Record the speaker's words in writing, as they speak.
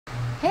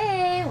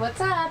Hey,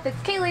 what's up?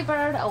 It's Caleigh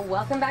Bird.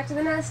 Welcome back to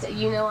the nest.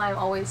 You know I'm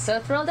always so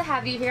thrilled to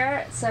have you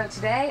here. So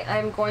today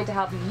I'm going to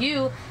help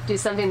you do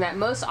something that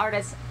most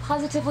artists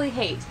positively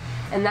hate,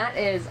 and that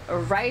is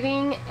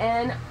writing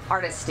an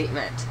artist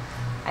statement.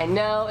 I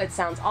know it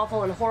sounds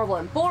awful and horrible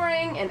and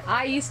boring, and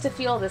I used to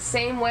feel the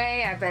same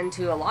way. I've been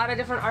to a lot of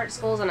different art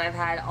schools and I've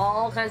had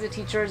all kinds of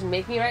teachers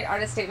make me write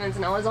artist statements,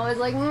 and I was always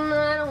like,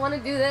 I don't want to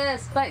do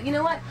this. But you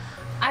know what?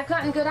 I've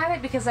gotten good at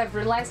it because I've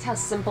realized how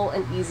simple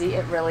and easy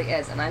it really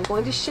is, and I'm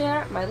going to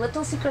share my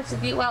little secrets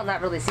with you. Well, not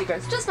really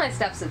secrets, just my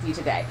steps with you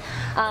today.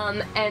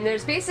 And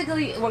there's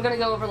basically, we're going to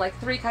go over like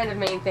three kind of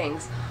main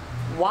things.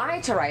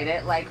 Why to write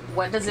it, like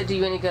what does it do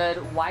you any good?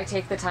 Why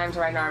take the time to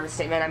write an artist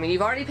statement? I mean,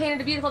 you've already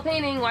painted a beautiful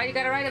painting, why you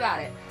gotta write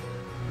about it?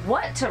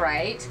 What to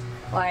write,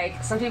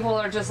 like some people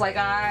are just like,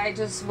 I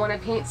just want to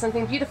paint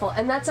something beautiful,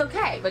 and that's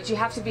okay, but you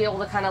have to be able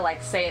to kind of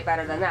like say it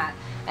better than that.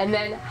 And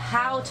then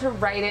how to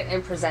write it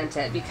and present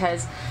it,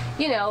 because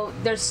you know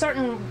there's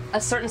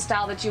a certain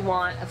style that you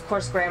want, of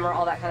course grammar,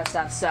 all that kind of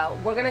stuff. So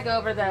we're gonna go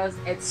over those.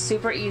 It's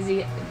super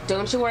easy,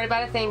 don't you worry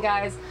about a thing,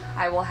 guys.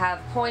 I will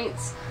have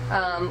points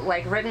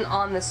like written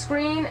on the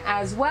screen,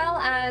 as well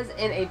as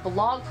in a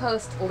blog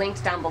post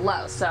linked down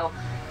below. So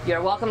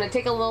you're welcome to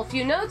take a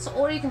few notes,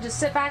 or you can just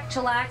sit back,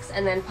 chillax,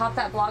 and then pop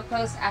that blog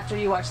post after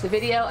you watch the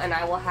video, and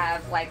I will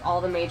have like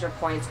all the major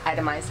points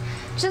itemized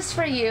just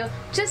for you,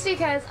 just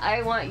because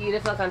I want you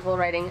to feel comfortable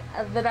writing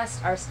the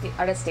best artist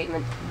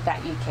statement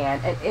that you can.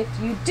 And if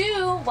you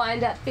do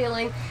wind up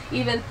feeling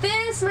even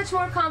this much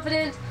more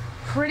confident,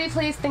 pretty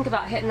please think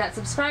about hitting that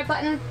subscribe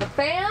button.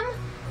 Bam!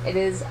 It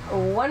is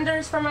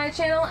wonders for my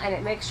channel, and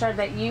it makes sure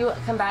that you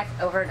come back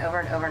over and over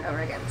and over and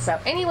over again. So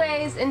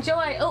anyways,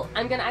 enjoy. Oh,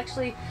 I'm gonna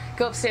actually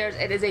go upstairs.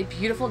 It is a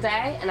beautiful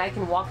day and I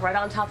can walk right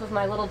on top of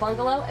my little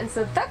bungalow, and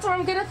so that's where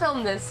I'm gonna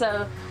film this.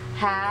 So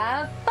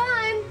have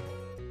fun.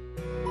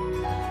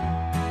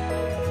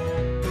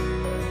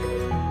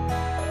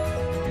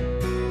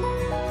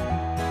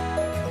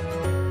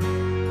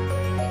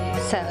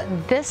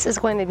 So this is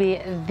going to be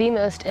the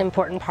most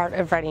important part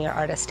of writing your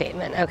artist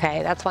statement,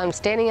 okay? That's why I'm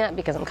standing up,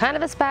 because I'm kind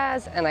of a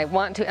spaz and I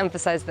want to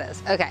emphasize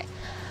this. Okay,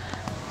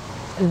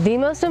 the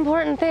most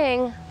important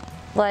thing,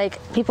 like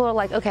people are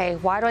like, okay,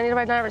 why do I need to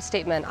write an artist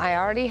statement? I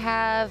already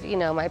have, you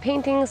know, my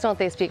paintings, don't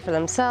they speak for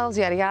themselves,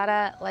 yada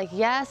yada. Like,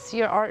 yes,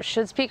 your art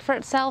should speak for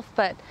itself,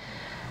 but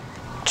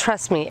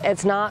trust me,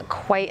 it's not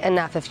quite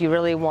enough if you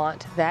really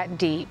want that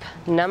deep.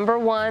 Number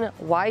one,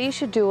 why you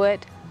should do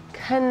it: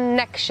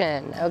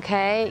 connection,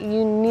 okay?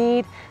 You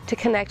need to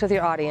connect with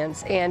your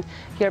audience, and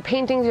your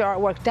paintings, your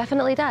artwork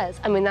definitely does.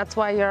 I mean, that's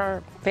why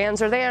your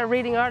fans are there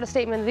reading your artist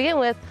statement to begin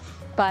with,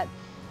 but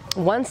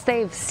once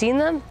they've seen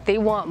them, they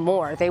want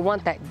more. They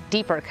want that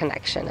deeper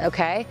connection,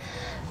 okay?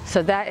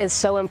 So that is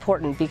so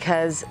important,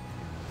 because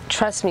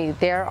trust me,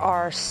 there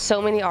are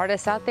so many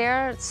artists out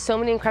there, so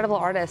many incredible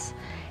artists,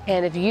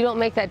 and if you don't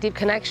make that deep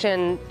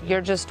connection, you're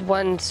just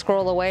one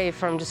scroll away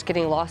from just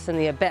getting lost in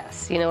the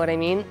abyss, you know what I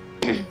mean?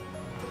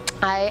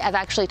 I have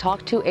actually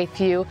talked to a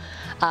few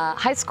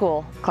high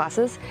school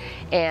classes,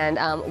 and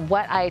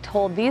what I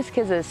told these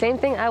kids is the same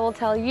thing I will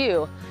tell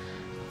you.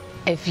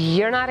 If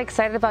you're not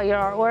excited about your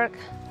artwork,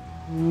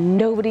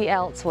 nobody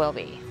else will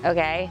be,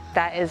 okay?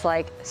 That is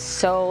like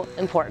so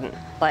important.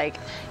 Like,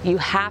 you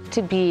have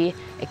to be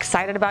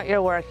excited about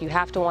your work, you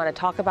have to want to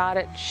talk about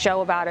it, show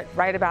about it,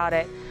 write about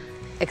it,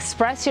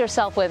 express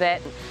yourself with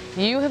it.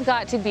 You have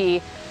got to be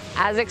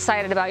as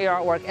excited about your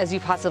artwork as you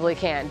possibly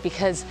can,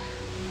 because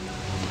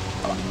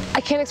I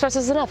can't express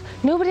this enough.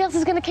 Nobody else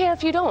is gonna care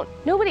if you don't.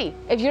 Nobody.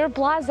 If you're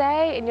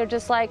blasé and you're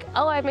just like,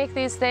 oh, I make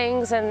these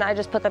things and I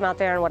just put them out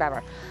there and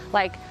whatever.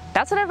 Like,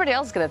 that's what everybody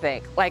else is gonna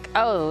think. Like,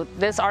 oh,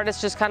 this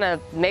artist just kind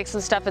of makes some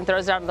stuff and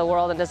throws it out in the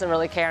world and doesn't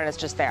really care, and it's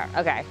just there.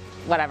 Okay,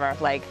 whatever.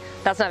 Like,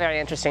 that's not very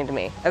interesting to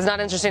me. It's not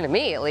interesting to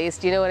me, at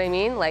least. You know what I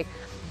mean? Like,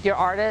 your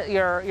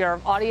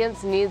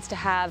audience needs to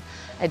have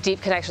a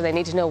deep connection. They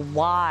need to know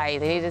why.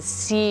 They need to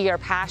see your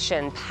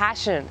passion.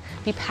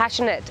 Be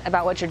passionate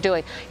about what you're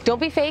doing.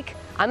 Don't be fake.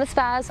 I'm a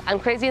spaz. I'm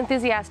crazy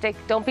enthusiastic.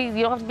 You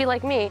don't have to be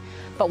like me,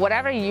 but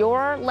whatever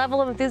your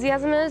level of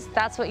enthusiasm is,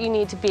 that's what you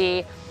need to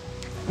be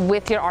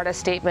with your artist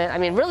statement. I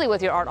mean, really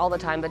with your art all the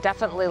time, but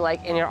definitely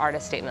like in your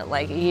artist statement.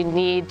 Like, you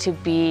need to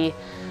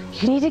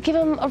give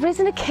them a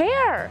reason to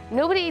care.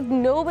 Nobody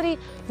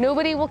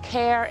will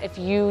care if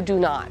you do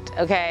not,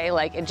 okay?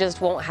 Like, it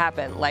just won't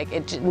happen. Like,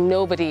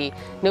 nobody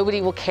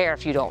will care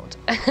if you don't.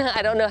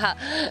 I don't know how.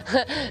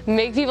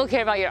 Make people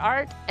care about your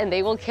art, and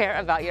they will care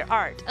about your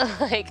art.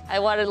 Like, I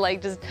want to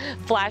like just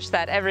flash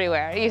that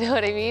everywhere, you know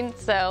what I mean?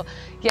 So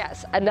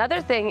yes,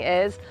 another thing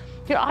is,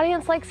 your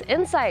audience likes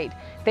insight.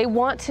 They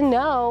want to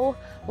know,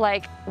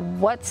 like,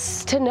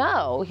 what's to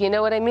know, you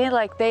know what I mean?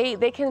 Like,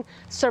 they can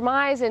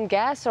surmise and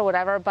guess or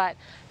whatever, but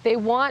they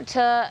want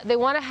to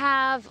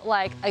have,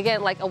 like,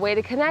 again, like a way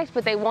to connect,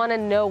 but they want to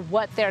know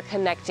what they're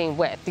connecting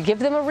with. Give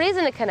them a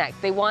reason to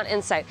connect. They want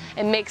insight.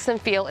 It makes them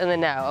feel in the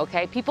know,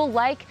 okay? People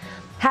like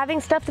having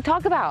stuff to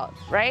talk about,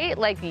 right?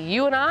 Like,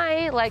 you and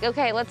I, like,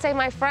 okay, let's say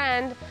my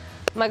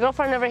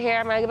girlfriend over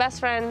here, my best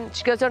friend,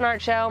 she goes to an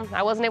art show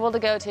I wasn't able to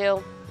go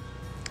to.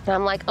 And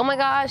I'm like, oh my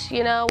gosh,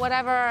 you know,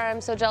 whatever,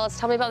 I'm so jealous.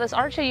 Tell me about this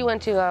art show you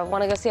went to. I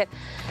want to go see it.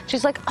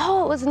 She's like,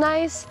 oh, it was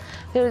nice.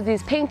 There were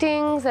these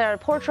paintings, there are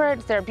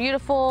portraits, they're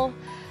beautiful,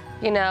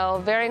 you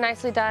know, very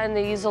nicely done.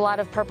 They used a lot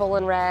of purple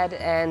and red,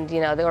 and, you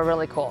know, they were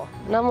really cool.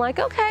 And I'm like,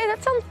 okay,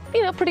 that sounds,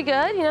 you know, pretty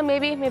good. You know,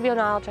 maybe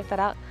I'll check that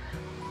out.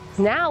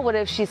 Now, what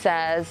if she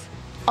says,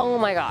 oh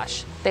my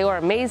gosh, they were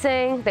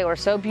amazing. They were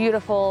so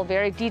beautiful,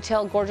 very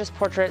detailed, gorgeous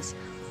portraits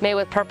made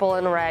with purple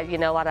and red, you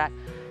know, a lot of that.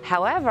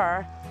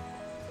 However,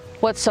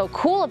 what's so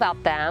cool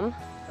about them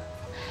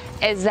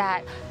is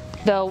that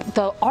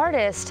the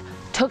artist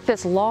took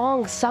this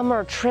long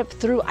summer trip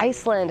through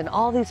Iceland, and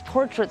all these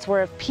portraits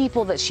were of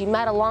people that she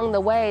met along the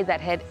way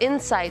that had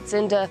insights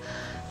into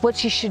what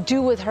she should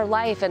do with her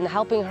life and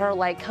helping her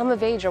like come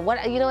of age, or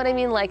what, you know what I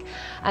mean? Like,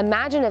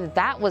 imagine if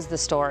that was the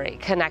story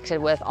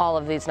connected with all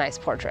of these nice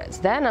portraits.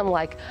 Then I'm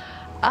like,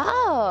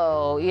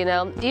 oh, you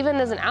know, even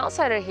as an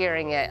outsider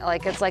hearing it,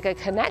 like, it's like a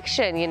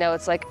connection, you know,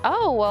 it's like,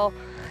 oh, well,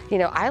 you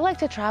know, I like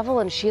to travel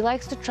and she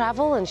likes to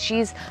travel, and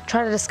she's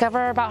trying to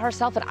discover about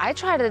herself, and I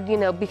try to, you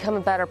know, become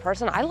a better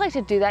person. I like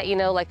to do that, you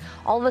know, like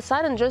all of a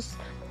sudden, just,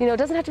 you know, it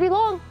doesn't have to be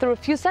long. Through a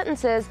few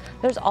sentences,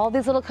 there's all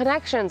these little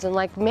connections, and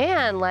like,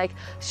 man, like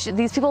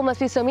these people must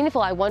be so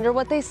meaningful. I wonder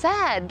what they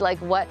said. Like,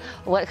 what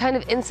kind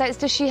of insights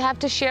does she have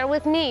to share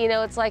with me? You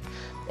know, it's like,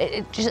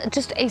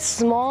 just a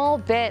small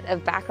bit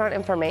of background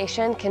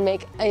information can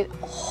make a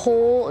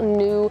whole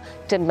new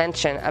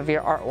dimension of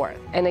your artwork.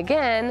 And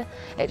again,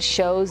 it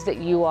shows that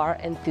you are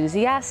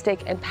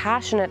enthusiastic and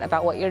passionate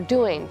about what you're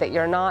doing, that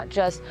you're not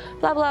just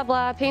blah, blah,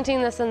 blah,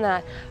 painting this and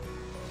that.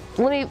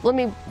 Let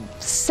me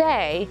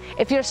say,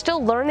 if you're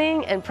still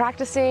learning and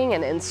practicing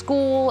and in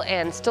school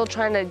and still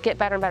trying to get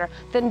better and better,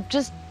 then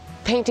just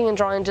painting and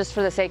drawing just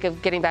for the sake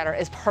of getting better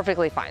is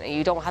perfectly fine.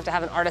 You don't have to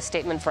have an artist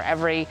statement for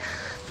every,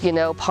 you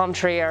know, palm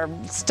tree or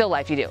still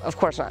life you do. Of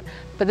course not.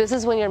 But this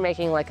is when you're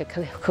making like a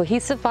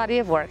cohesive body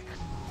of work,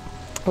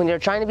 when you're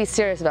trying to be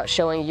serious about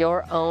showing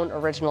your own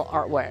original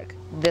artwork.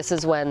 This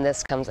is when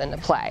this comes into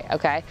play,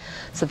 okay?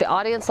 So the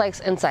audience likes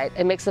insight.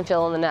 It makes them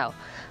feel in the know.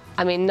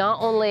 I mean, not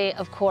only,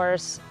 of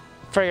course,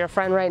 for your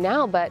friend right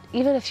now, but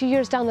even a few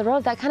years down the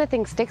road, that kind of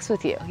thing sticks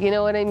with you. You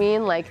know what I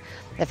mean? Like,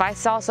 if I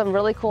saw some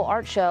really cool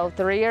art show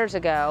 3 years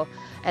ago,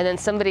 and then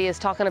somebody is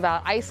talking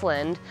about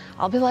Iceland,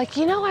 I'll be like,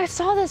 you know, I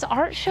saw this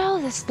art show,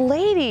 this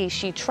lady,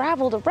 she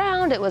traveled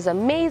around, it was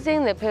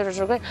amazing, the pictures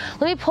were great.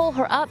 Let me pull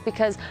her up,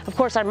 because of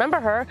course I remember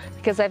her,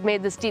 because I've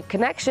made this deep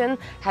connection,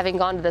 having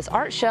gone to this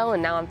art show,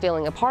 and now I'm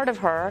feeling a part of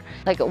her.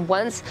 Like,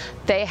 once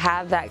they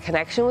have that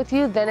connection with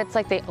you, then it's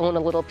like they own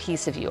a little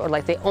piece of you, or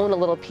like they own a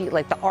little piece,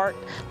 like the art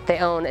they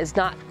own is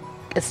not,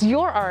 it's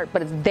your art,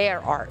 but it's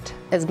their art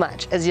as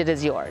much as it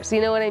is yours.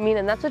 You know what I mean?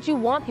 And that's what you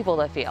want people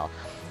to feel.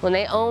 When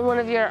they own one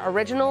of your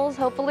originals,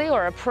 hopefully,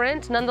 or a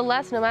print,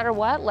 nonetheless, no matter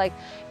what, like,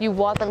 you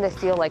want them to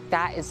feel like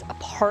that is a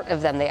part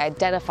of them. They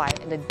identify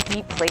in a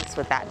deep place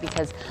with that,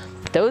 because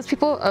those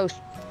people, oh,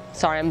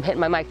 sorry, I'm hitting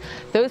my mic.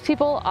 Those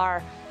people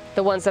are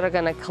the ones that are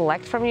gonna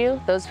collect from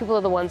you. Those people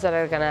are the ones that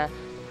are gonna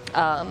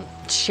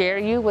share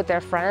you with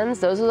their friends.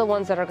 Those are the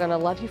ones that are gonna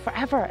love you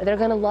forever. They're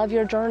gonna love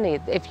your journey.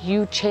 If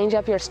you change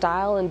up your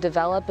style and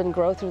develop and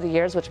grow through the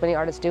years, which many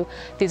artists do,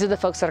 these are the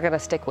folks that are gonna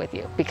stick with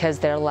you, because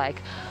they're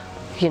like,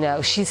 you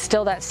know, she's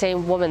still that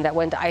same woman that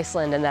went to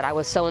Iceland and that I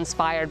was so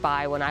inspired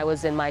by when I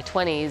was in my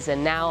 20s,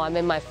 and now I'm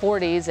in my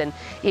 40s, and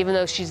even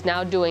though she's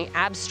now doing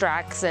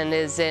abstracts and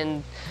is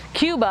in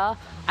Cuba,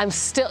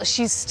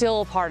 she's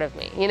still a part of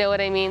me. You know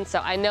what I mean? So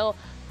I know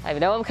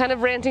I'm kind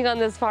of ranting on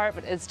this part,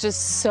 but it's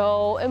just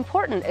so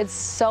important. It's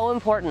so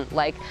important.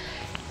 Like,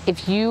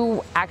 if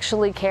you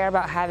actually care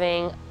about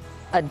having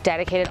a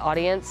dedicated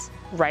audience,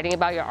 writing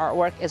about your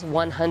artwork is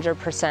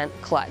 100%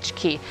 clutch,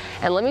 key.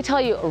 And let me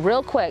tell you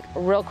real quick,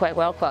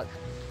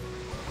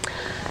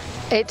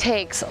 it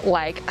takes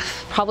like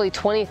probably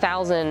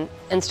 20,000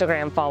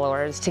 Instagram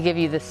followers to give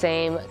you the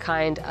same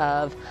kind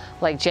of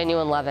like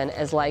genuine loving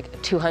as like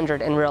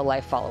 200 in real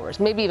life followers,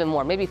 maybe even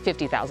more, maybe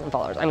 50,000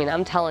 followers. I mean,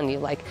 I'm telling you,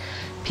 like,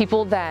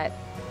 people that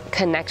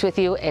connect with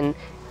you and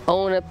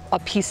own a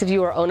piece of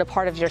you or own a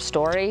part of your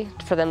story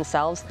for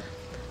themselves,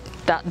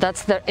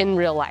 that's in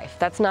real life.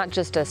 That's not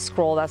just a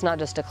scroll, that's not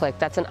just a click,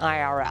 that's an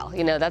IRL.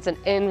 You know, that's an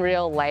in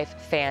real life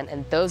fan,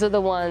 and those are the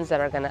ones that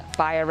are gonna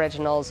buy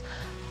originals.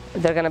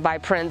 They're gonna buy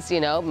prints, you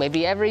know,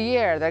 maybe every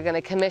year. They're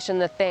gonna commission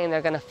the thing,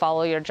 they're gonna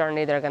follow your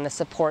journey, they're gonna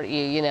support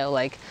you, you know,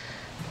 like,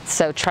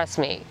 so trust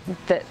me,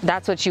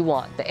 that's what you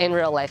want, the in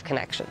real life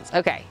connections.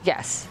 Okay,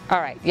 yes, all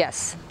right,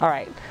 yes, all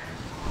right.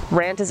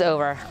 Rant is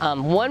over.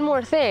 One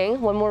more thing,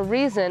 one more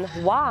reason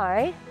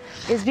why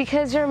is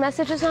because your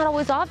message is not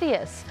always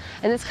obvious.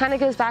 And this kind of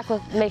goes back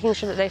with making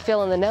sure that they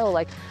feel in the know.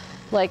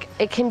 Like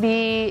it can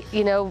be,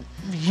 you know,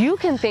 you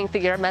can think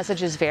that your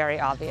message is very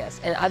obvious,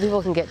 and other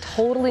people can get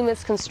totally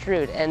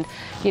misconstrued. And,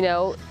 you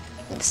know,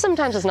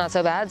 sometimes it's not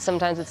so bad.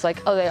 Sometimes it's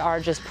like, oh, they are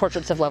just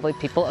portraits of lovely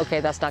people. Okay,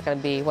 that's not going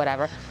to be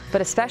whatever.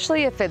 But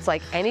especially if it's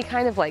like any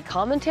kind of like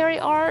commentary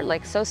art,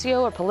 like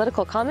socio or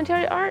political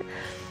commentary art,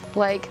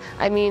 like,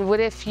 I mean,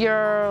 what if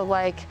you're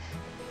like,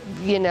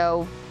 you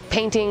know,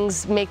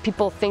 paintings make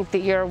people think that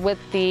you're with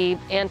the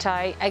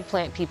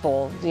anti-eggplant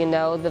people, you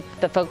know,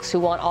 the folks who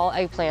want all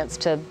eggplants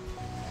to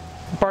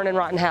burn and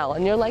rot in hell.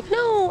 And you're like,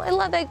 no, I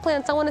love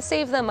eggplants, I want to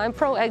save them, I'm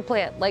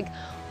pro-eggplant. Like,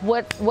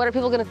 what are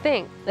people going to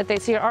think if they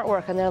see your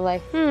artwork and they're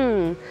like,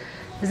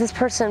 is this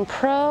person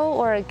pro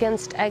or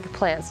against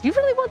eggplants? You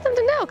really want them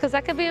to know, because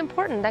that could be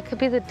important. That could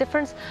be the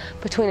difference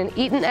between an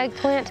eaten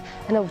eggplant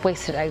and a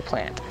wasted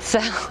eggplant.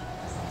 So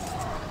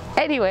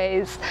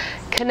anyways,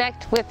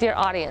 connect with your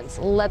audience.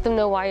 Let them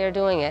know why you're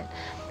doing it.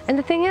 And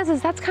the thing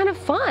is that's kind of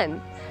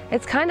fun.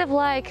 It's kind of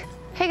like,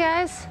 hey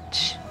guys,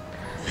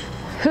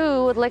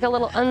 who would like a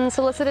little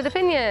unsolicited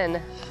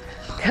opinion?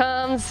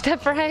 Come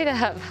step right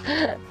up.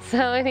 So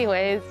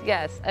anyways,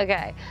 yes,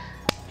 okay.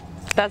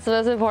 That's the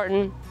most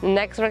important.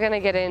 Next we're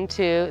gonna get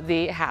into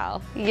the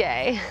how.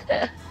 Yay.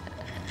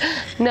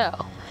 No,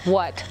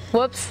 what,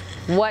 whoops,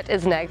 what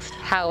is next,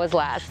 how is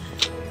last.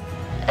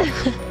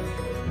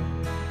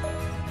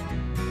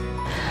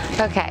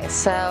 Okay,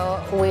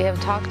 so we have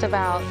talked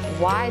about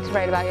why to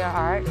write about your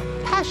art,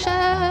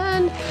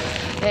 passion,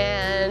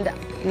 and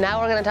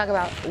now we're going to talk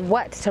about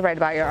what to write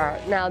about your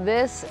art. Now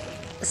this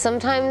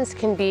sometimes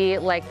can be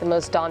like the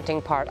most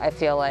daunting part, I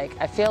feel like.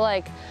 I feel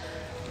like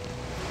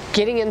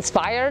getting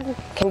inspired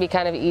can be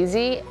kind of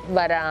easy,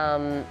 but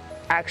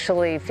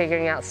actually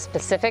figuring out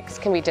specifics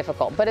can be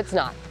difficult, but it's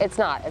not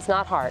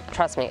hard,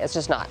 trust me, it's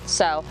just not.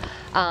 So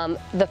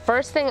the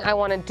first thing I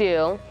want to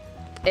do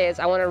is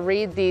I want to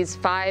read these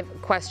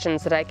 5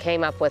 questions that I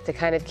came up with to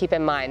kind of keep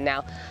in mind.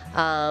 Now,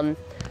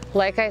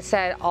 like I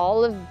said,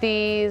 all of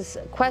these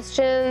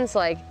questions,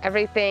 like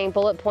everything,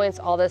 bullet points,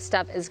 all this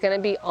stuff is going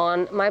to be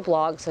on my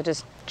blog. So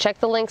just check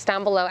the links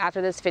down below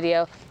after this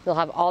video. You'll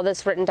have all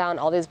this written down,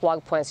 all these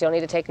blog points. You don't need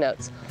to take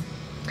notes.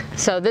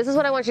 So this is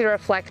what I want you to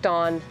reflect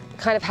on,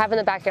 kind of have in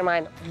the back of your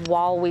mind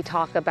while we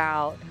talk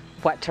about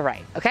what to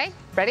write. Okay,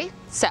 ready?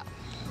 So,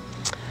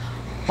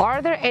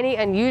 are there any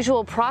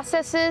unusual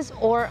processes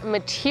or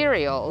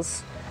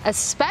materials,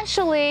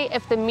 especially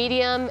if the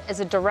medium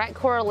is a direct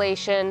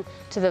correlation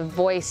to the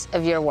voice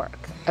of your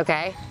work,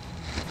 okay?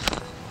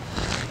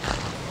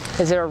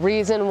 Is there a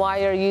reason why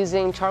you're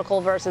using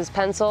charcoal versus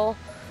pencil?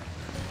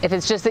 If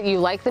it's just that you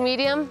like the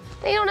medium,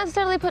 then you don't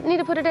necessarily need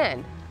to put it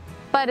in.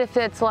 But if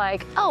it's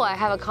like, oh, I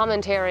have a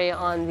commentary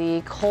on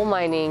the coal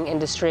mining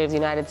industry of the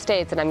United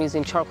States and I'm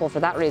using charcoal for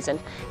that reason,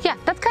 yeah,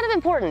 that's kind of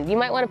important. You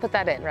might want to put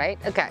that in, right?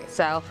 Okay,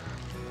 so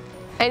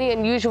any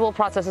unusual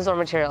processes or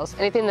materials,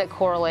 anything that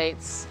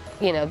correlates,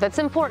 you know, that's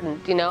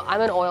important. You know,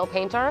 I'm an oil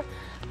painter.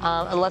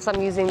 Unless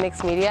I'm using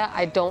mixed media,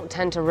 I don't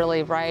tend to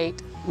really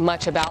write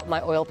much about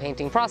my oil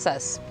painting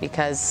process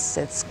because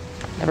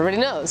everybody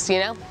knows, you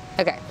know?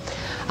 Okay.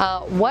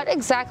 What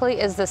exactly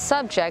is the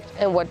subject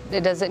and what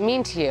does it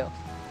mean to you?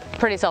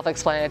 Pretty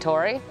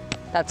self-explanatory.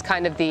 That's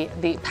kind of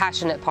the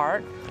passionate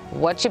part.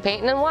 What you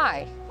painting and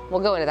why?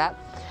 We'll go into that.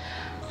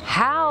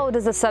 How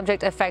does the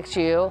subject affect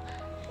you,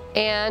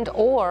 and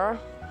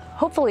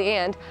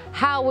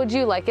how would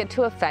you like it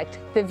to affect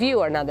the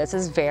viewer? Now this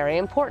is very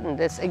important.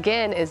 This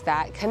again is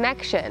that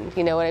connection.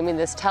 You know what I mean?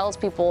 This tells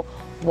people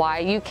why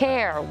you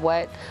care.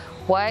 What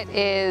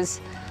is,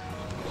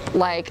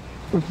 like,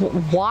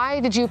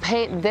 why did you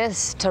paint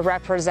this to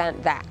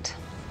represent that?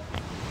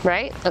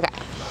 Right? Okay.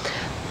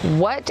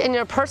 What in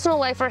your personal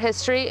life or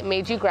history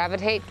made you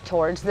gravitate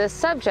towards this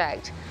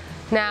subject?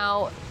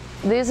 Now,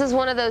 this is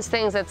one of those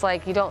things that's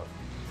like, you know,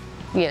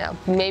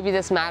 maybe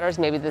this matters,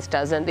 maybe this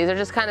doesn't. These are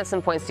just kind of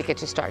some points to get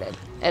you started.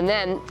 And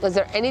then, was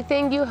there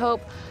anything you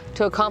hope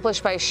to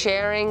accomplish by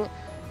sharing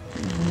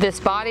this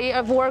body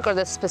of work or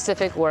this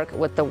specific work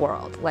with the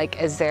world? Like,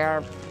 is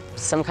there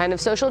some kind of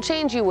social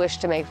change you wish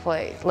to make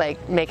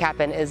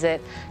happen? Is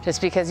it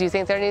just because you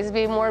think there needs to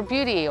be more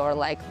beauty? Or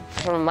like,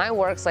 from my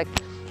works, like,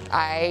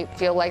 I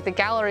feel like the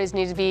galleries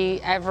need to be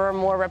ever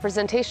more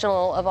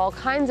representational of all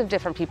kinds of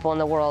different people in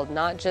the world,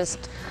 not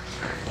just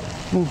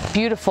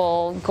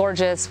beautiful,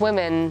 gorgeous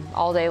women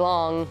all day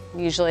long,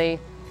 usually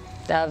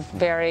of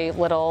very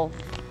little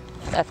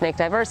ethnic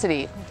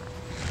diversity.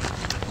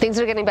 Things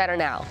are getting better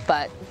now,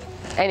 but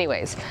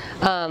anyways.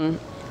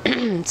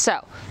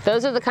 So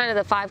those are the kind of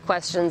the 5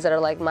 questions that are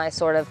like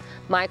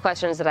my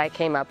questions that I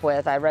came up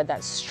with. I read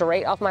that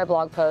straight off my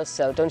blog post,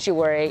 so don't you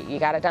worry, you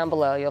got it down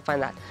below, you'll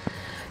find that.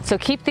 So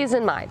keep these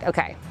in mind,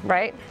 okay,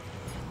 right?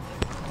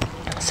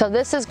 So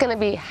this is going to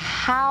be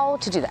how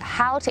to do that,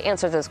 how to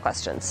answer those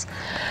questions.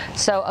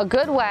 So a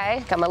good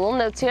way, got my little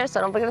notes here so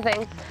I don't forget a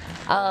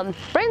thing,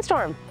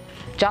 brainstorm,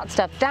 jot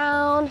stuff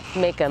down,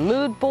 make a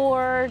mood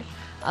board.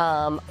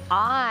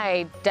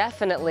 I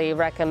definitely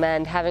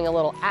recommend having a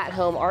little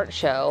at-home art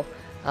show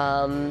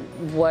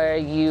where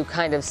you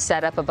kind of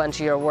set up a bunch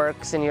of your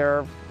works in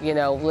your, you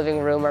know, living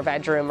room or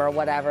bedroom or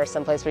whatever,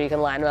 someplace where you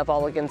can line them up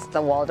all against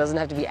the wall. It doesn't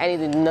have to be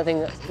anything,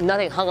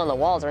 nothing hung on the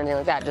walls or anything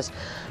like that. Just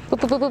boop,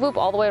 boop, boop, boop, boop,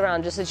 all the way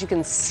around, just so that you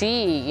can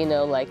see, you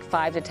know, like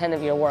 5 to 10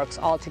 of your works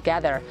all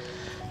together,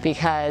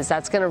 because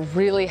that's going to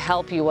really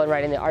help you when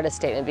writing the artist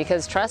statement.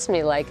 Because trust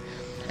me, like,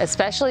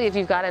 especially if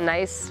you've got a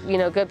nice, you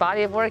know, good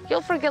body of work,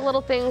 you'll forget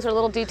little things or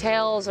little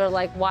details, or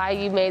like why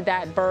you made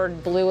that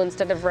bird blue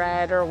instead of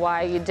red, or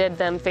why you did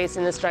them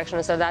facing this direction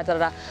instead of that, da,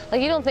 da, da.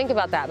 Like, you don't think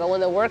about that, but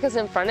when the work is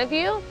in front of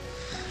you,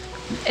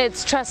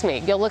 trust me,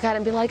 you'll look at it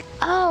and be like,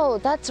 oh,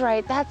 that's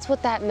right, that's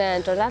what that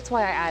meant, or that's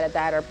why I added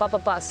that, or blah, blah,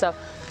 blah. So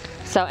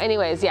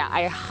anyways, yeah,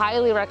 I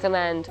highly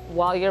recommend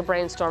while you're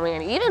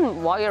brainstorming, and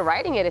even while you're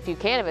writing it, if you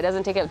can, if it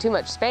doesn't take up too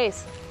much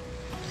space,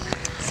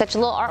 set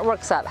your little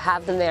artworks up,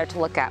 have them there to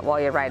look at while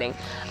you're writing.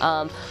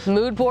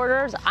 Mood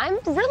boarders, I'm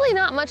really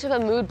not much of a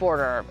mood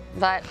boarder,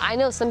 but I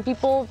know some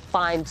people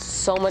find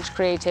so much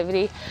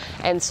creativity.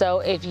 And so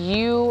if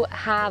you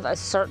have a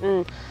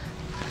certain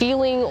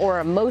feeling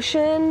or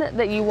emotion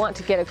that you want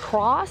to get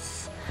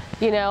across,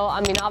 you know,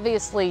 I mean,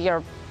 obviously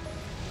your,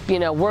 you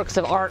know, works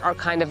of art are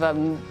kind of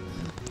a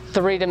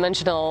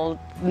three-dimensional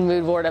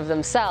mood board of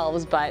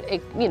themselves, but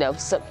it, you know,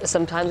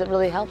 sometimes it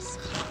really helps.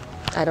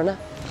 I don't know.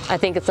 I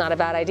think it's not a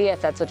bad idea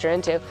if that's what you're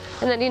into.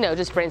 And then, you know,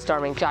 just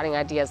brainstorming, jotting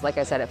ideas, like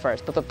I said at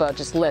first, but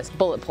just list,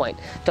 bullet point.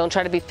 Don't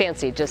try to be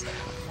fancy, just,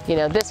 you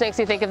know, this makes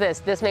me think of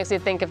this makes me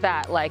think of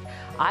that. Like,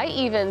 I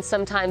even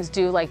sometimes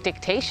do like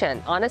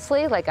dictation.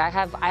 Honestly, like I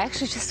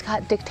actually just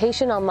got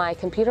dictation on my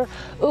computer.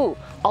 Ooh,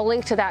 I'll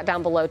link to that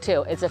down below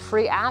too. It's a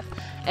free app,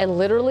 and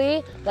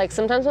literally, like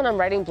sometimes when I'm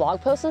writing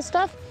blog posts and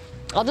stuff,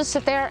 I'll just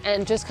sit there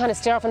and just kind of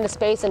stare off into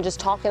space and just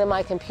talk into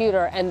my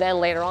computer, and then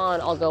later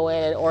on I'll go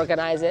in and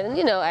organize it and,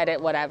 you know,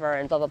 edit whatever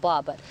and blah, blah,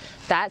 blah. But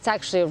that's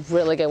actually a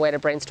really good way to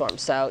brainstorm.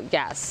 So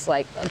yes,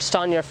 like just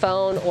on your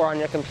phone or on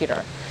your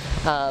computer.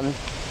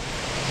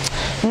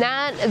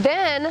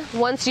 Then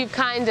once you've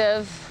kind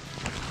of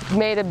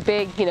made a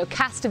big, you know,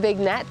 cast a big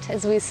net,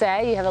 as we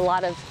say, you have a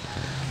lot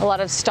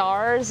of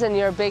stars in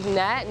your big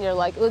net, and you're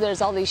like, ooh,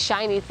 there's all these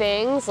shiny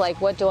things.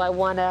 Like, what do I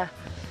want to,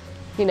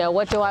 you know,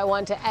 what do I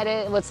want to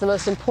edit? What's the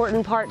most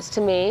important parts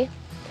to me?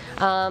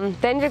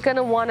 Then you're going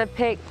to want to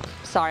pick,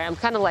 sorry, I'm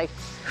kind of like,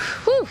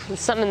 whew, there's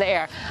something in the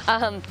air.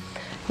 Then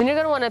you're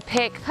going to want to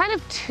pick kind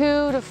of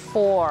 2 to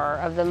 4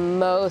 of the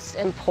most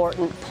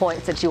important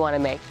points that you want to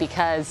make,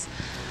 because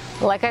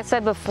like I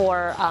said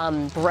before,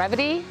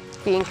 brevity,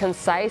 being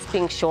concise,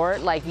 being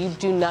short, like you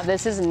do not,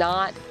 this is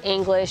not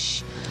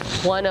English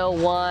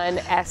 101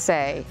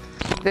 essay.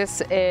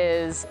 This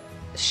is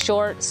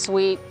short,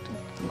 sweet,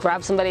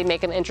 grab somebody,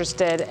 make them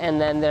interested,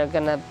 and then they're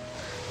gonna,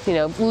 you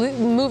know,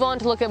 move on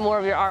to look at more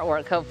of your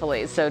artwork,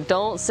 hopefully. So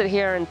don't sit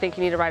here and think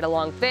you need to write a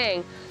long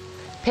thing.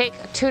 Pick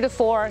 2 to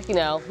 4, you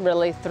know,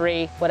 really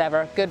 3,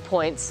 whatever, good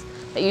points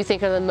that you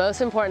think are the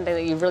most important thing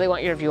that you really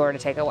want your viewer to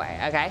take away,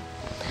 okay?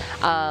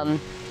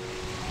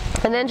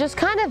 And then just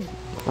kind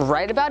of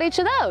write about each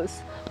of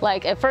those.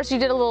 Like at first you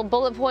did a little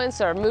bullet points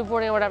or mood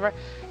boarding or whatever.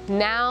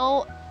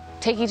 Now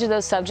take each of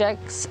those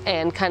subjects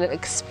and kind of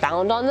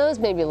expound on those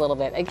maybe a little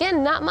bit.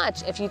 Again, not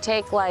much. If you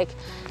take like,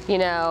 you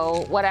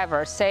know,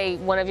 whatever, say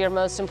one of your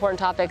most important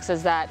topics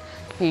is that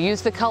you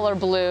use the color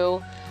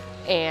blue,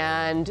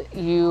 and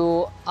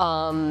you,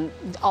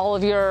 all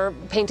of your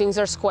paintings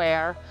are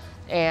square,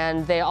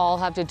 and they all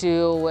have to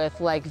do with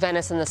like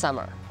Venice in the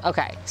summer.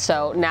 Okay,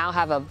 so now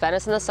have a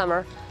Venice in the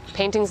summer,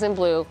 paintings in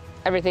blue,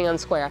 everything on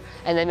square,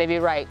 and then maybe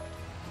write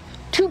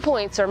 2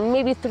 points or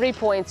maybe 3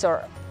 points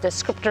or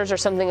descriptors or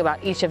something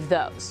about each of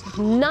those.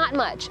 Not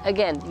much.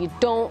 Again, you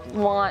don't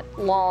want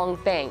long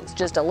things,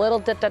 just a little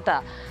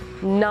da-da-da.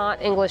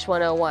 Not English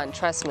 101,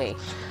 trust me.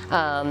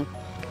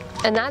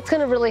 And that's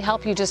gonna really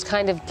help you just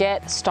kind of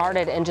get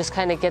started and just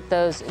kind of get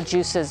those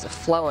juices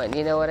flowing,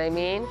 you know what I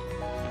mean?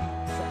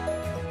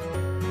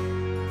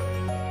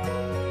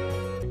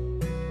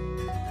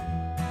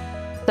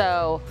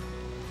 So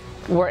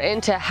we're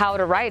into how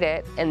to write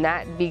it, and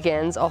that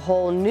begins a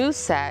whole new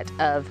set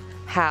of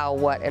how,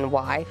 what, and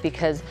why,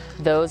 because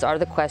those are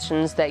the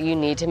questions that you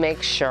need to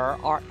make sure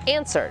are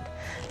answered.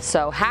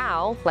 So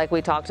how, like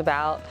we talked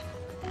about,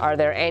 are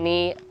there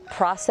any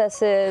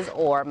processes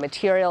or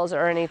materials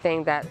or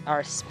anything that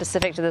are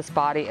specific to this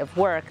body of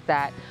work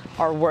that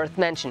are worth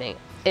mentioning?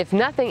 If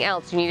nothing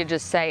else, you need to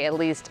just say at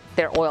least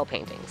they're oil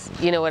paintings.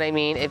 You know what I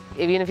mean?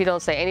 Even if you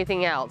don't say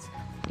anything else,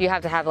 you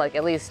have to have like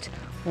at least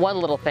one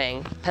little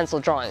thing, pencil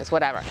drawings,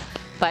 whatever.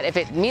 But if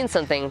it means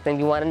something, then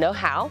you want to know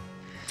how.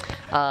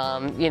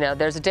 You know,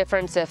 there's a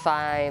difference if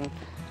I'm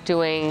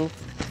doing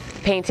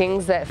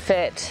paintings that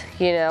fit,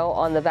 you know,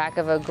 on the back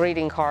of a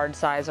greeting card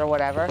size or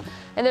whatever.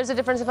 And there's a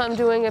difference if I'm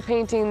doing a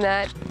painting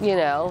that, you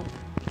know,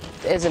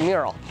 is a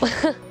mural.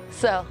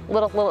 So,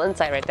 little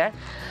insight right there.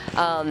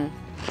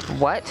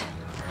 What?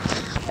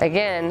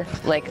 Again,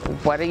 like,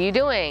 what are you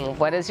doing?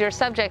 What is your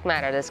subject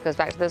matter? This goes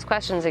back to those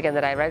questions again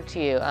that I read to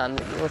you.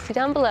 You'll see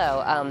down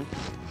below.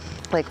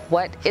 Like,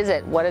 what is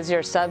it? What is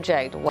your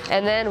subject?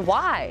 And then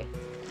why?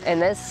 And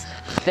this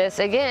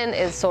again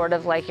is sort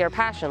of like your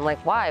passion.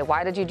 Like, why?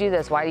 Why did you do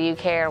this? Why do you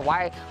care?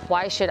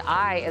 Why should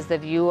I, as the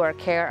viewer,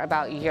 care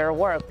about your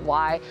work?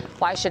 Why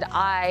should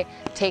I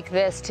take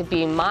this to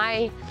be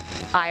my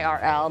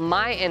IRL,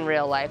 my in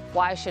real life?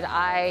 Why should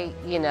I,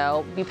 you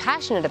know, be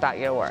passionate about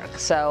your work?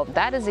 So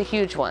that is a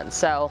huge one.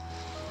 So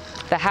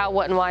the how,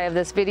 what, and why of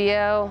this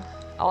video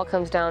all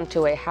comes down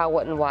to a how,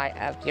 what, and why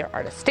of your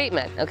artist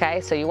statement,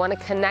 okay? So you want to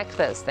connect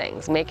those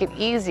things, make it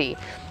easy.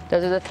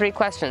 Those are the 3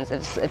 questions.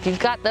 If you've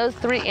got those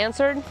 3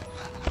 answered,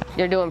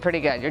 you're doing pretty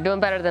good. You're doing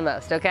better than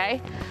most,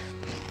 okay?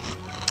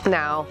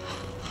 Now,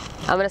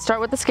 I'm gonna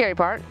start with the scary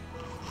part,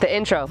 the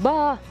intro.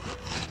 Bah!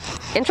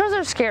 Intros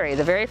are scary.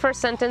 The very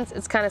first sentence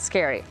is kind of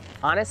scary.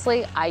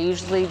 Honestly, I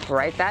usually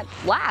write that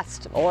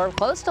last or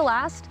close to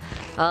last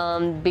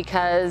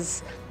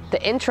because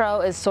the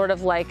intro is sort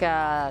of like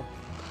a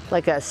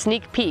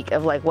sneak peek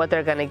of like what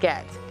they're gonna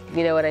get.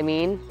 You know what I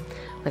mean?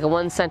 Like a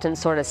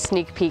 1-sentence sort of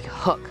sneak peek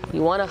hook.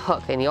 You want a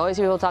hook, and you always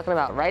hear people talking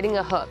about writing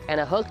a hook, and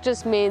a hook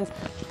just means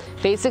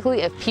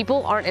basically if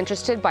people aren't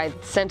interested by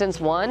sentence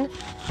 1,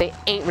 they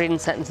ain't reading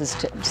sentence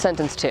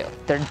 2.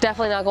 They're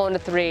definitely not going to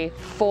 3,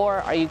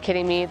 4, are you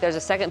kidding me? There's a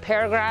 2nd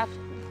paragraph,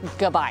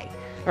 goodbye,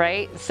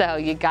 right? So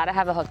you gotta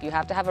have a hook. You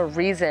have to have a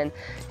reason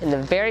in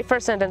the very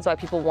first sentence why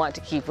people want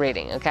to keep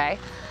reading, okay?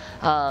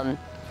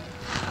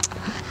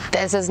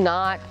 This is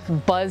not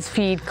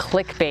BuzzFeed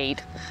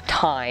clickbait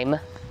time.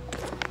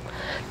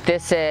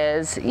 This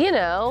is, you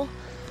know,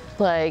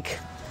 like,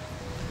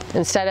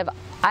 instead of,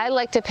 I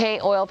like to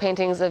paint oil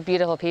paintings of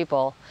beautiful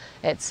people,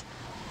 it's,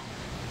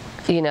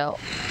 you know,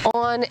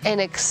 on an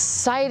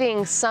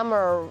exciting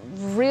summer,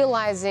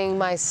 realizing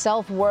my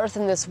self-worth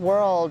in this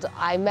world,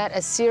 I met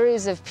a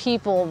series of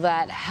people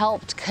that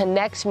helped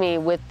connect me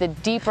with the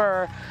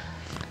deeper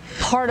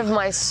part of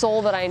my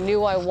soul that I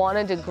knew I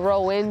wanted to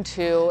grow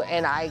into,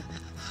 and I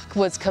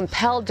was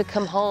compelled to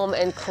come home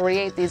and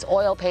create these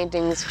oil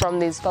paintings from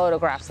these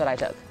photographs that I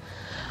took.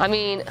 I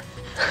mean,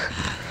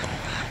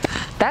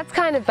 that's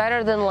kind of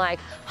better than like,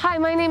 hi,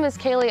 my name is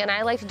Caleigh and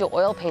I like to do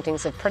oil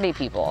paintings of pretty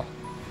people.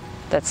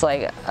 That's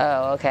like,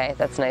 oh, okay,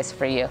 that's nice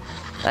for you.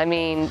 I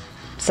mean,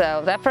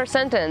 so that first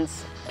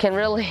sentence can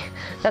really,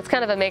 that's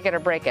kind of a make it or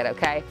break it,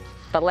 okay?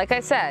 But like I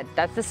said,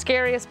 that's the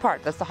scariest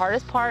part, that's the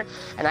hardest part,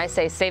 and I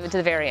say save it to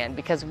the very end,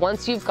 because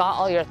once you've got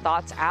all your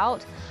thoughts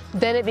out,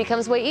 then it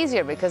becomes way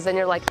easier, because then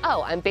you're like,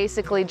 oh, I'm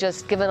basically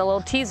just giving a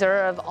little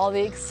teaser of all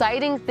the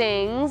exciting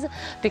things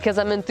because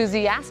I'm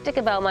enthusiastic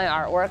about my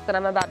artwork that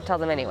I'm about to tell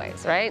them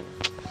anyways, right?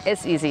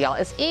 It's easy, y'all.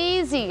 It's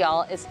easy,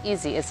 y'all. It's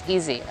easy. It's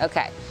easy.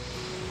 Okay.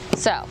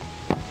 So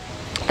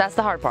that's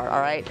the hard part,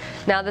 all right?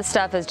 Now this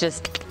stuff is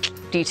just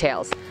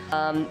details.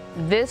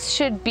 This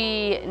should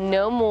be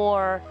no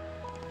more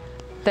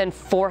than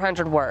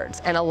 400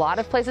 words. And a lot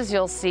of places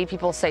you'll see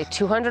people say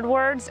 200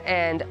 words,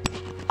 and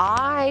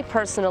I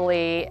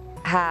personally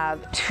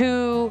have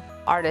 2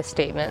 artist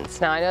statements.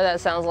 Now I know that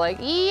sounds like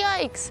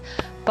yikes,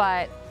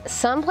 but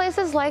some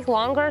places like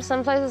longer,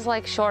 some places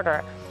like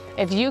shorter.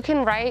 If you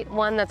can write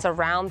one that's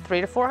around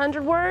 300 to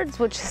 400 words,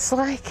 which is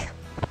like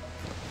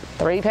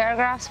 3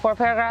 paragraphs, 4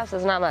 paragraphs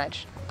is not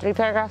much. 3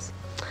 paragraphs?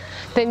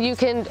 Then you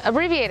can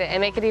abbreviate it and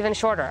make it even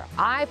shorter.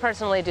 I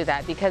personally do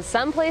that because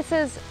some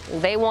places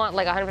they want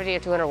like 150 or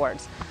 200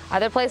 words.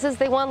 Other places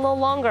they want a little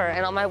longer,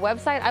 and on my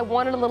website I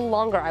want it a little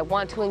longer. I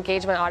want to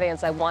engage my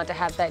audience. I want to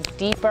have that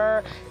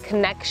deeper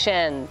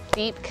connection.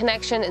 Deep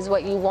connection is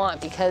what you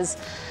want, because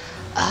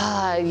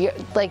you're,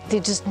 like,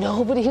 just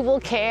nobody will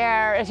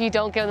care if you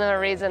don't give them a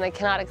reason. I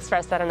cannot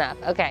express that enough.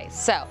 Okay,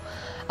 so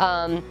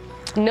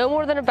no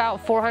more than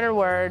about 400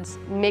 words.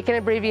 Make an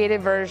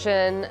abbreviated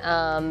version.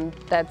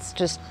 That's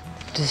just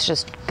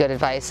good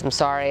advice. I'm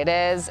sorry, it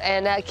is.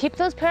 And keep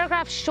those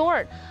paragraphs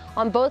short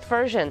on both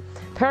versions.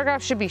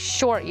 Paragraphs should be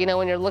short. You know,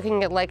 when you're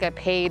looking at like a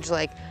page,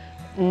 like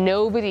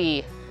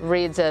nobody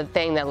reads a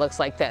thing that looks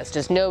like this.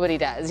 Just nobody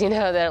does. You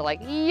know, they're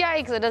like,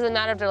 yikes. It doesn't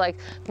matter if they're like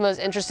the most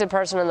interested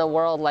person in the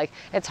world. Like,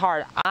 it's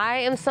hard. I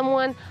am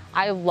someone,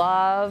 I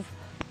love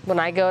when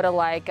I go to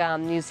like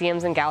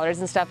museums and galleries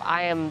and stuff.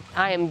 I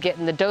am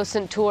getting the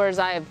docent tours.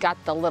 I have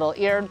got the little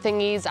ear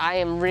thingies. I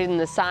am reading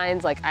the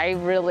signs. Like, I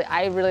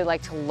really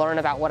like to learn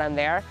about what I'm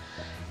there.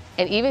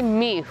 And even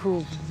me,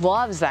 who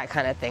loves that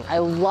kind of thing, I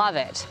love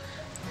it.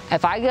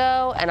 If I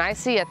go and I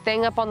see a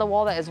thing up on the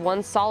wall that is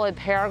one solid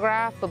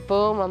paragraph, but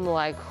boom, I'm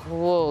like,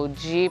 whoa,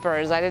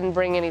 jeepers, I didn't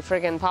bring any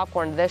friggin'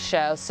 popcorn to this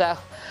show. So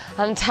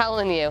I'm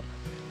telling you,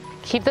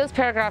 keep those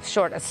paragraphs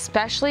short,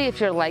 especially if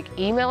you're like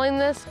emailing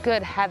this.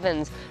 Good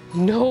heavens,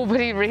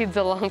 nobody reads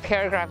a long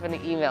paragraph in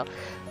an email.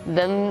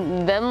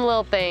 Them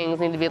little things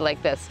need to be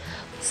like this.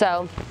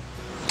 So,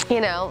 you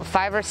know,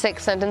 5 or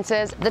 6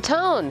 sentences. The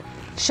tone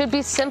should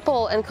be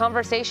simple and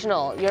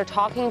conversational. You're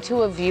talking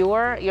to a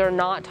viewer. You're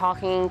not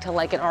talking to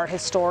like an art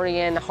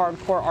historian,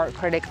 hardcore art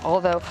critic,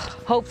 although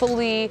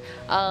hopefully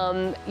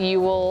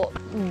you will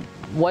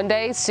one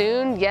day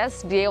soon,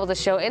 yes, be able to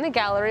show in a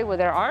gallery where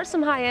there are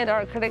some high-end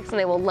art critics, and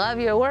they will love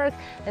your work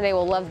and they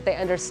will love that they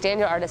understand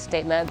your artist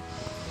statement.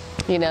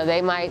 You know,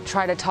 they might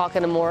try to talk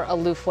in a more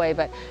aloof way,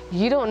 but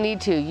you don't need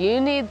to. You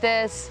need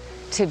this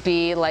to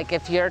be like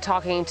if you're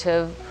talking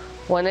to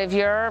one of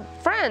your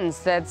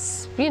friends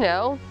that's, you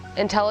know,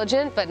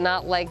 intelligent, but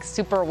not like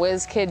super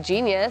whiz kid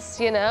genius,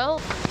 you know?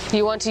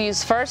 You want to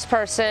use first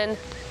person,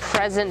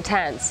 present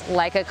tense,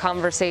 like a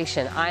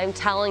conversation. I'm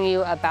telling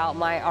you about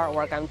my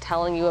artwork. I'm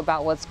telling you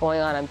about what's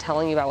going on. I'm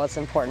telling you about what's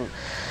important.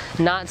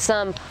 not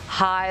some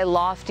high,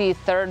 lofty,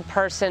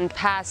 third-person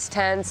past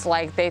tense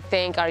like they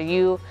think. Are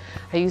you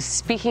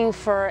speaking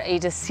for a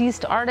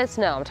deceased artist?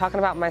 No, I'm talking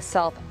about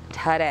myself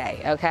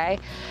today, okay?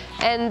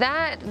 And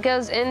that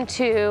goes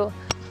into,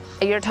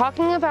 you're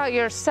talking about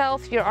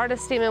yourself, your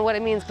artist statement, what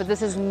it means, but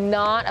this is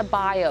not a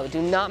bio.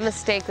 Do not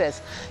mistake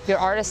this. Your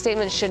artist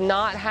statement should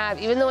not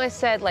have, even though I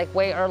said like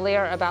way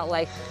earlier about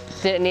like,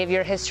 did any of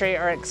your history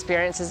or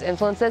experiences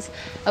influence this?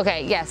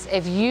 Okay, yes,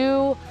 if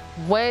you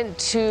went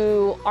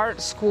to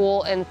art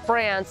school in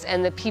France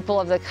and the people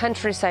of the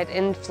countryside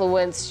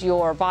influenced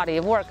your body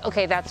of work,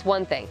 okay, that's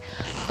one thing.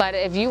 But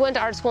if you went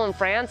to art school in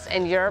France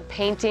and you're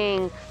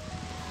painting,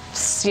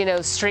 you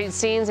know, street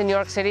scenes in New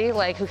York City,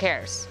 like who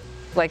cares?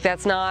 Like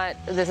this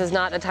is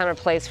not a time or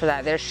place for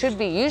that. There should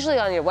be, usually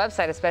on your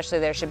website especially,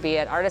 there should be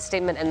an artist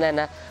statement and then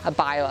a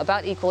bio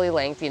about equally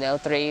length, you know,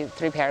 three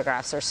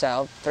paragraphs or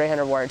so,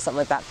 300 words, something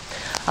like that.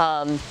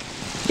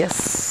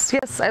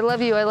 Yes, I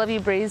love you,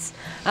 Breeze.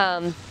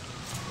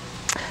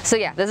 So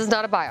yeah, this is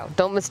not a bio.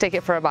 Don't mistake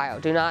it for a bio.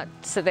 Do not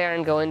sit there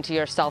and go into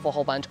yourself a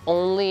whole bunch.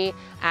 Only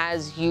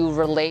as you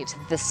relate to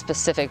this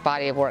specific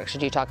body of work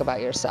should you talk about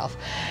yourself.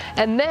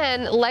 And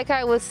then, like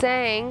I was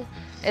saying,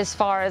 as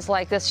far as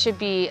like this should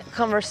be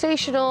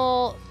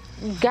conversational,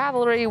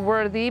 gallery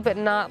worthy, but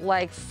not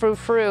like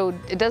frou-frou.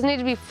 It doesn't need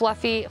to be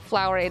fluffy,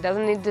 flowery. It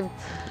doesn't need to,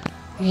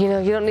 you know,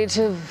 you don't need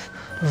to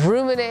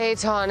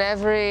ruminate on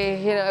every,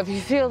 you know, if you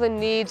feel the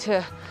need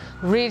to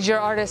read your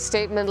artist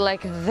statement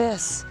like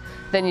this,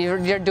 then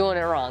you're doing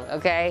it wrong,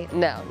 okay?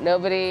 No,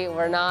 nobody,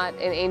 we're not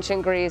in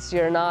ancient Greece.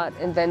 You're not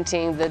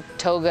inventing the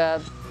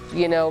toga,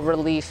 you know,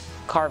 relief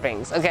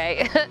carvings,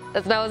 okay?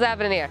 That's not what's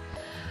happening here.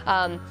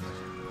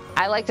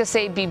 I like to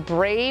say be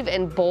brave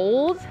and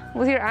bold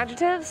with your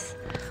adjectives,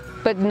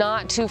 but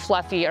not too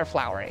fluffy or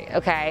flowery,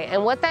 okay?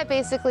 And what that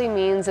basically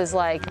means is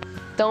like,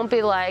 don't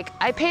be like,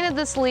 I painted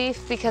this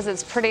leaf because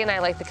it's pretty and I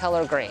like the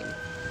color green.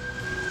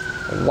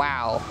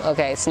 Wow,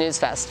 okay, snooze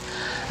fest.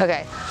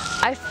 Okay,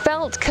 I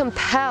felt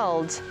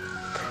compelled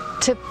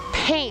to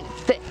paint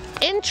the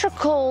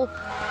integral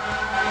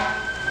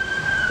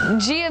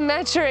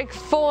geometric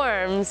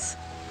forms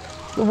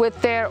with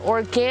their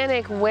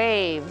organic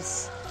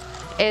waves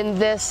in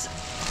this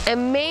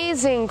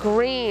amazing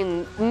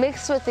green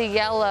mixed with the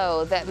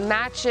yellow that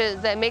matches,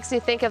 that makes me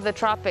think of the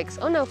tropics.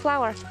 Oh no,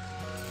 flower.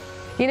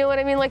 You know what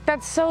I mean? Like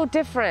that's so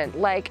different.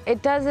 Like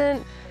it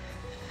doesn't,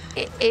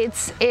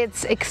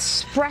 it's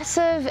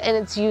expressive and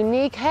it's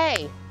unique.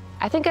 Hey,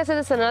 I think I said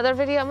this in another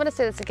video. I'm gonna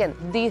say this again.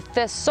 The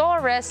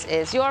thesaurus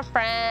is your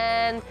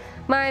friend.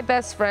 My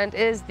best friend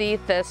is the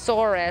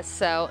thesaurus.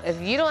 So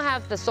if you don't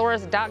have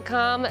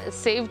thesaurus.com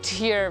saved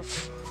to your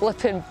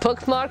flippin'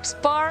 bookmarks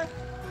bar,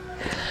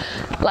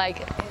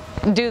 like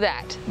do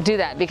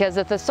that because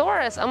the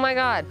thesaurus, oh my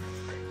God,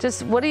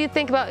 just what do you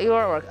think about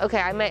your work? Okay,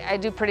 I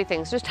do pretty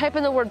things. Just type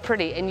in the word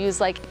pretty and use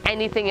like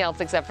anything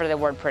else except for the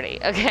word pretty,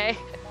 okay?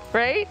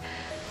 Right?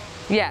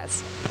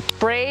 Yes,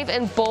 brave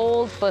and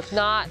bold, but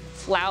not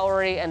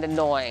flowery and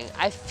annoying.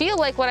 I feel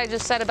like what I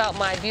just said about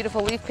my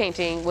beautiful leaf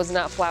painting was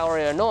not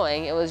flowery or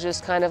annoying. It was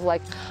just kind of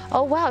like,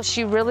 oh wow,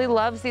 she really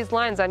loves these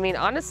lines. I mean,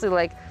 honestly,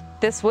 like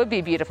this would be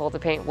beautiful to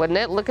paint, wouldn't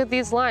it? Look at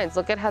these lines,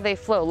 look at how they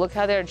flow, look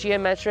how they're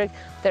geometric,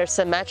 they're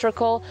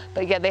symmetrical,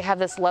 but yet they have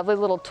this lovely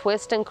little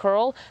twist and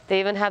curl. They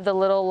even have the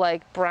little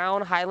like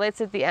brown highlights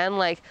at the end.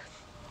 Like,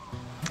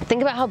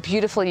 think about how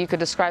beautifully you could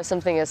describe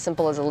something as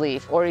simple as a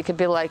leaf, or you could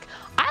be like,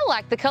 I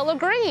like the color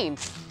green,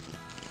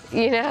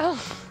 you know?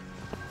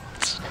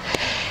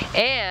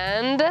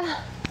 And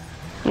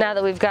now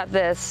that we've got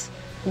this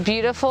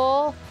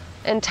beautiful,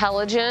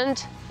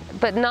 intelligent,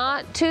 but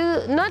not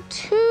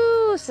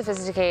too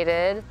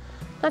sophisticated,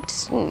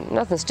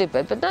 nothing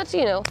stupid, but not,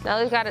 you know,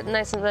 now we've got it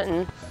nice and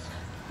written.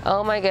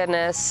 Oh my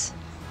goodness,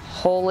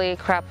 holy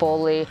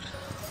crap-oly,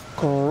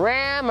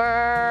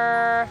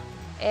 grammar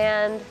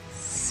and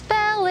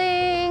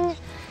spelling.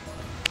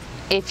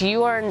 If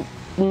you are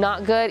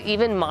not good,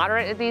 even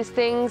moderate at these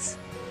things,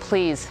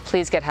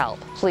 please get help,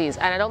 please.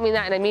 And I don't mean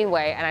that in a mean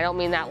way, and I don't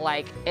mean that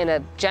like in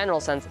a general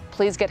sense.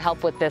 Please get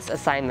help with this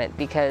assignment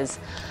because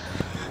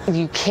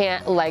you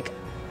can't, like,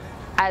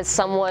 as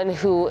someone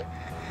who,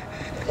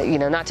 you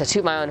know, not to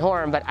toot my own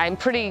horn, but I'm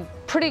pretty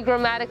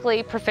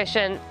grammatically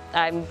proficient.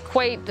 I'm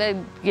quite,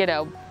 you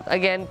know,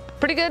 again,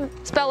 pretty good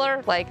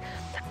speller. Like,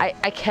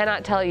 I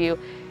cannot tell you,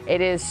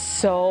 it is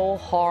so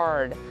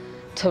hard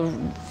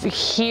to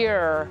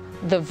hear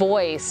the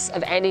voice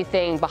of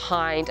anything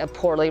behind a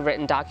poorly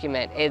written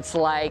document. It's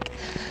like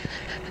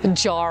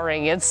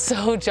jarring. It's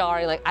so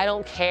jarring. Like, I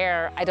don't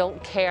care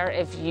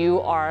if you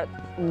are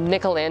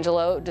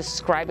Michelangelo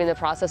describing the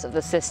process of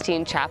the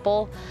Sistine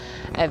Chapel.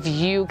 If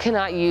you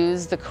cannot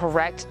use the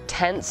correct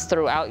tense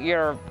throughout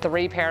your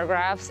 3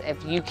 paragraphs,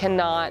 if you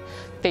cannot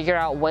figure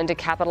out when to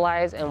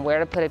capitalize and where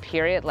to put a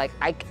period, like,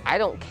 I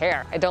don't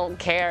care. I don't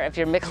care if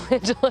you're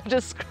Michelangelo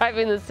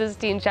describing the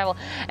Sistine Chapel.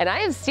 And I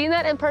have seen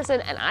that in person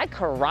and I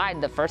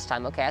cried the first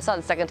time, okay? I saw it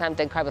the second time,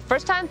 didn't cry, but the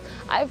first time,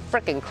 I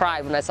freaking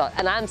cried when I saw it.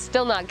 And I'm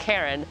still not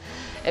caring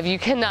if you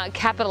cannot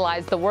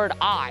capitalize the word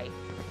I.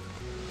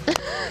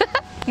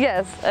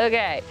 Yes,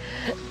 okay.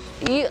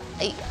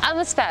 I'm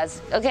a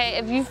spaz, okay?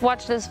 If you've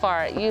watched this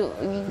far,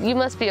 you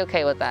must be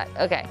okay with that,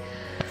 okay.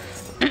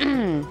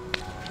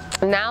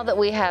 Now that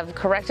we have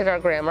corrected our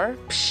grammar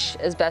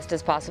as best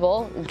as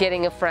possible,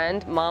 getting a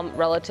friend, mom,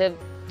 relative,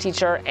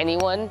 teacher,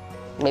 anyone,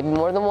 maybe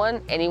more than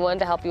one, anyone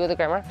to help you with the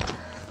grammar.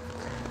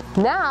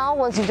 Now,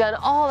 once you've done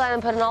all that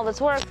and put in all this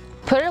work,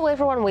 put it away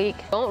for 1 week.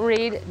 Don't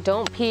read,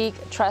 don't peek,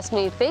 trust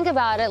me, think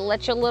about it,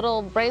 let your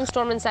little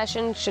brainstorming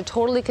session should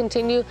totally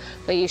continue,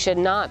 but you should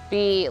not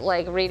be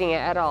like reading it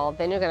at all.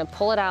 Then you're gonna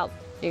pull it out,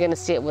 you're gonna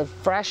see it with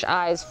fresh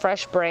eyes,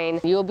 fresh brain.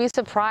 You'll be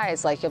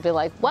surprised, like you'll be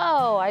like,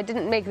 whoa, I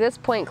didn't make this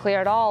point clear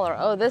at all, or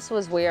oh, this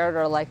was weird,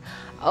 or like,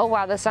 oh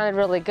wow, this sounded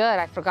really good,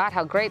 I forgot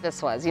how great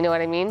this was, you know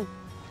what I mean?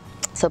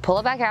 So pull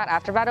it back out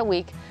after about a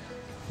week,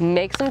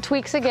 make some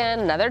tweaks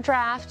again, another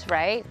draft,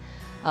 right?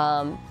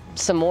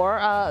 Some more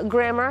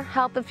grammar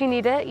help if you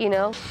need it, you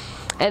know.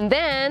 And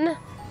then,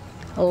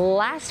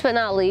 last but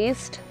not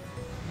least,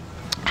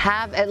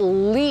 have at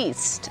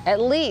least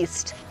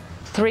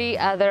 3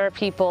 other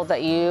people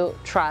that you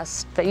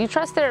trust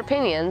their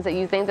opinions, that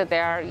you think that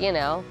they're, you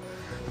know,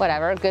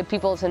 whatever, good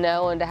people to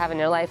know and to have in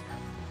your life.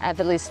 Have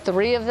at least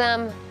 3 of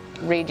them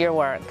read your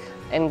work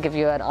and give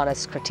you an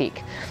honest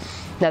critique.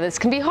 Now this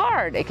can be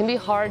hard. It can be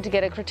hard to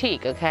get a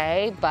critique,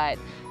 okay? But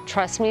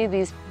trust me,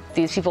 these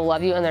people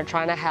love you and they're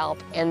trying to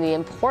help. And the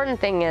important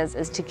thing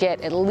is to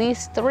get at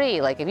least 3.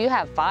 Like if you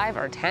have 5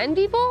 or 10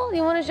 people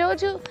you want to show it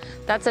to,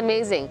 that's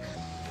amazing.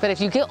 But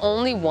if you get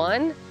only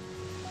 1,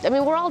 I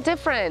mean, we're all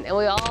different and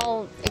we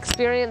all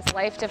experience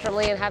life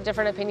differently and have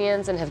different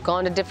opinions and have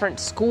gone to different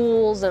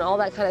schools and all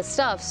that kind of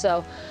stuff.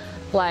 So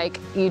like,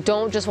 you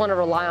don't just want to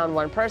rely on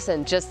one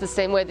person, just the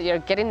same way that you're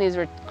getting these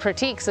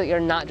critiques, so that you're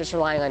not just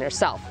relying on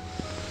yourself.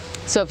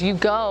 So if you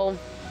go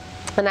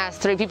and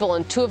ask 3 people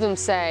and 2 of them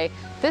say,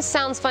 this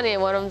sounds funny,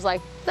 and one of them's like,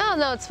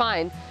 no, it's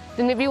fine,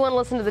 then maybe you want to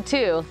listen to the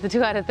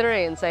 2 out of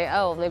 3 and say,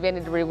 oh, maybe I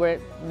need to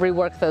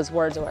rework those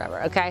words or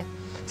whatever, okay?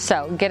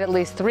 So get at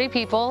least 3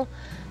 people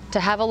to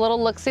have a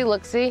little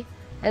look-see,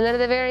 and then at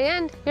the very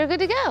end, you're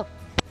good to go.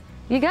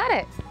 You got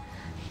it.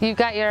 You've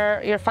got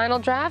your final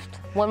draft.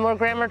 1 more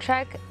grammar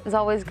check is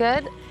always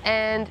good,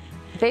 and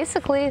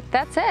basically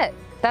that's it.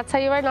 That's how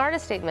you write an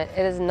artist statement.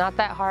 It is not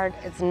that hard.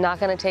 It's not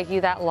going to take you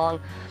that long.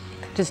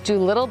 Just do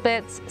little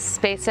bits,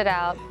 space it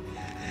out.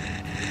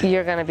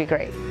 You're going to be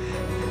great.